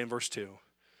on to say in verse 2?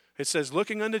 It says,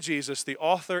 looking unto Jesus, the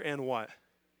author and what?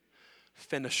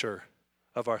 Finisher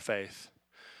of our faith.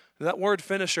 And that word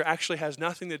finisher actually has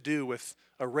nothing to do with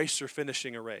a racer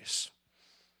finishing a race.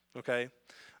 Okay?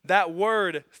 That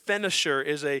word finisher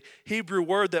is a Hebrew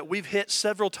word that we've hit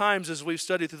several times as we've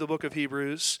studied through the book of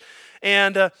Hebrews.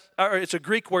 And it's a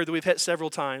Greek word that we've hit several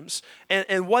times.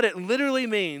 And what it literally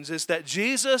means is that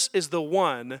Jesus is the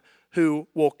one who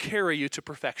will carry you to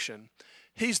perfection.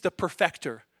 He's the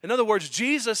perfecter. In other words,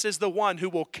 Jesus is the one who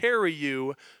will carry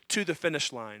you to the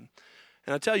finish line.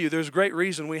 And I tell you, there's great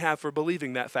reason we have for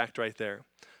believing that fact right there.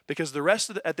 Because the rest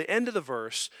of at the end of the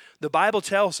verse, the Bible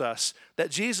tells us that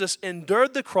Jesus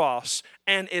endured the cross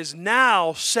and is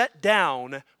now set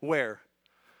down where?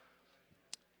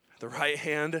 The right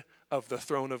hand of the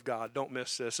throne of God. Don't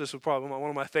miss this. This is probably one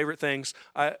of my favorite things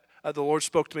the Lord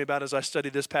spoke to me about as I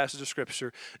studied this passage of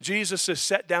Scripture. Jesus is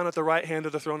set down at the right hand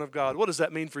of the throne of God. What does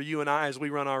that mean for you and I as we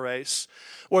run our race?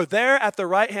 We're there at the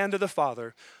right hand of the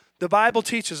Father. The Bible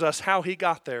teaches us how he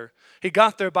got there. He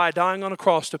got there by dying on a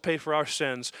cross to pay for our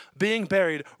sins, being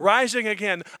buried, rising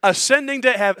again, ascending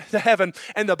to heaven.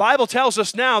 And the Bible tells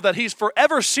us now that he's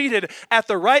forever seated at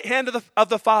the right hand of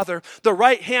the Father. The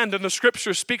right hand in the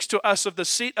Scripture speaks to us of the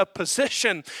seat of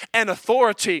position and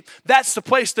authority. That's the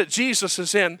place that Jesus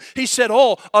is in. He said,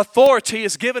 all authority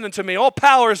is given unto me. All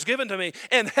power is given to me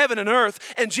in heaven and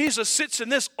earth. And Jesus sits in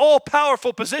this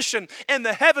all-powerful position in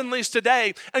the heavenlies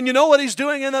today. And you know what he's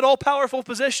doing in that all-powerful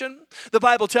position? The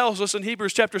Bible tells us in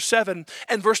Hebrews chapter 7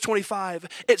 and verse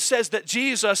 25, it says that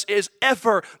Jesus is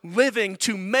ever living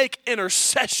to make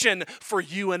intercession for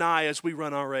you and I as we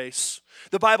run our race.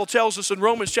 The Bible tells us in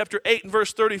Romans chapter 8 and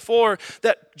verse 34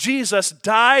 that Jesus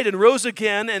died and rose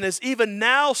again and is even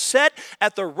now set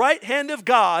at the right hand of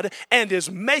God and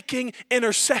is making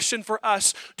intercession for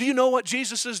us. Do you know what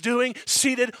Jesus is doing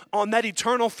seated on that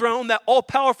eternal throne, that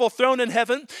all-powerful throne in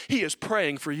heaven? He is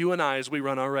praying for you and I as we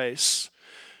run our race.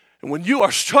 And when you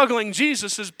are struggling,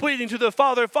 Jesus is pleading to the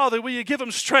Father, Father, will you give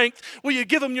him strength? Will you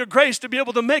give him your grace to be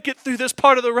able to make it through this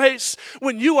part of the race?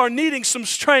 When you are needing some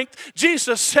strength,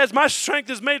 Jesus says, my strength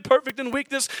is made perfect in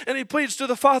weakness. And he pleads to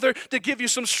the Father to give you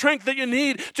some strength that you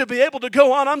need to be able to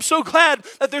go on. I'm so glad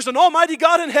that there's an almighty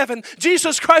God in heaven,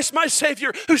 Jesus Christ, my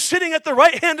Savior, who's sitting at the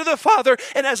right hand of the Father.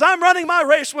 And as I'm running my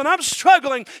race, when I'm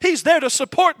struggling, he's there to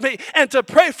support me and to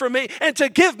pray for me and to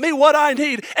give me what I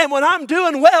need. And when I'm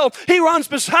doing well, he runs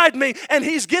beside me and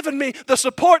he's given me the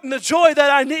support and the joy that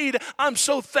I need. I'm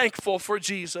so thankful for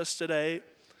Jesus today.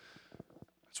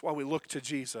 That's why we look to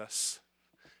Jesus.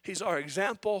 He's our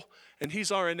example and he's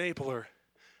our enabler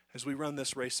as we run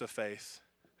this race of faith.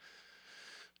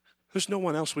 There's no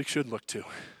one else we should look to.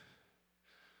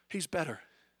 He's better.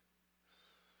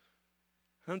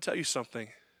 I'm going to tell you something.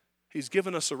 He's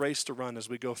given us a race to run as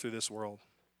we go through this world.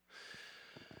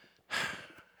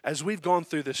 As we've gone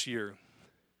through this year,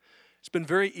 it's been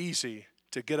very easy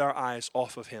to get our eyes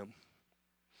off of him.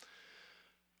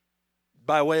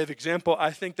 By way of example,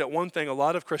 I think that one thing a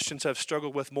lot of Christians have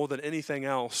struggled with more than anything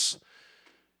else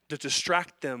to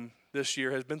distract them this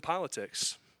year has been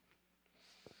politics.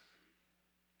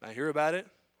 I hear about it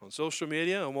on social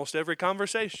media, almost every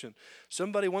conversation.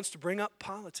 Somebody wants to bring up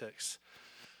politics.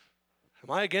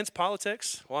 Am I against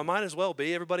politics? Well, I might as well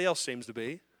be. Everybody else seems to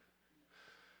be.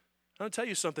 I'll tell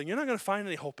you something. You're not going to find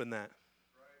any hope in that.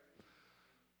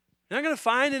 You're not going to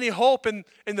find any hope in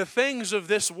the things of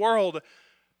this world.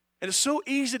 And it's so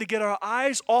easy to get our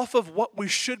eyes off of what we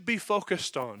should be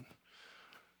focused on.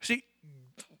 See,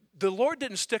 the Lord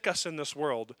didn't stick us in this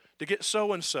world to get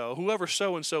so-and-so, whoever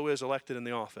so-and-so is, elected in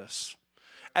the office.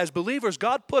 As believers,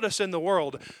 God put us in the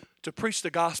world to preach the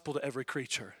gospel to every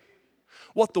creature.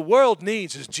 What the world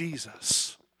needs is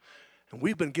Jesus. And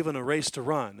we've been given a race to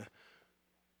run,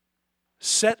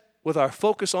 set with our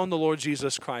focus on the Lord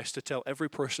Jesus Christ to tell every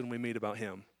person we meet about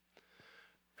him.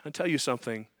 I'll tell you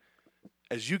something.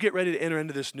 As you get ready to enter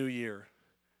into this new year,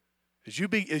 as you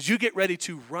get ready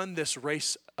to run this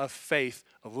race of faith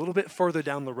a little bit further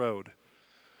down the road,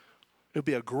 it'll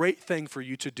be a great thing for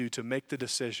you to do to make the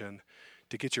decision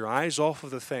to get your eyes off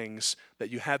of the things that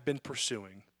you have been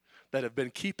pursuing, that have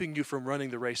been keeping you from running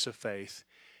the race of faith,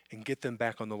 and get them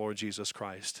back on the Lord Jesus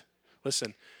Christ.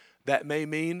 Listen, that may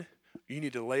mean you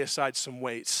need to lay aside some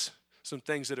weights, some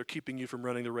things that are keeping you from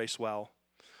running the race well,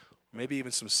 maybe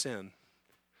even some sin.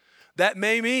 That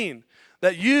may mean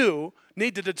that you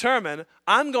need to determine,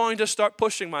 I'm going to start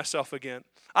pushing myself again.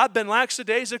 I've been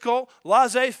lackadaisical,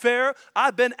 laissez-faire.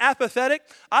 I've been apathetic.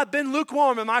 I've been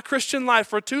lukewarm in my Christian life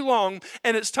for too long,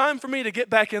 and it's time for me to get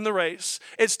back in the race.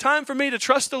 It's time for me to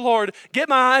trust the Lord, get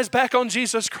my eyes back on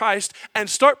Jesus Christ, and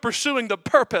start pursuing the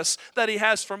purpose that he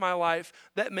has for my life.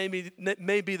 That may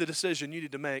be the decision you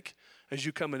need to make as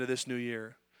you come into this new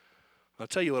year. I'll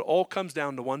tell you, it all comes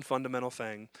down to one fundamental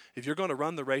thing. If you're going to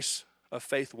run the race of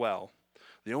faith well,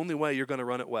 the only way you're going to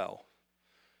run it well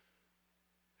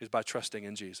is by trusting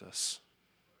in Jesus.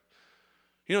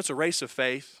 You know, it's a race of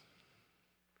faith.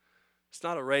 It's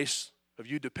not a race of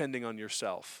you depending on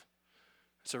yourself.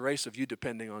 It's a race of you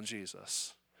depending on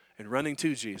Jesus and running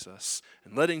to Jesus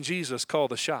and letting Jesus call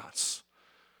the shots.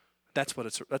 That's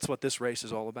what this race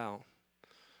is all about.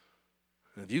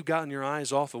 And if you've gotten your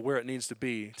eyes off of where it needs to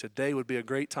be, today would be a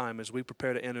great time as we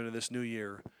prepare to enter into this new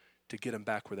year to get them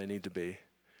back where they need to be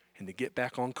and to get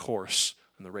back on course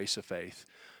in the race of faith.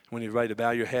 When you're ready to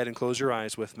bow your head and close your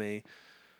eyes with me,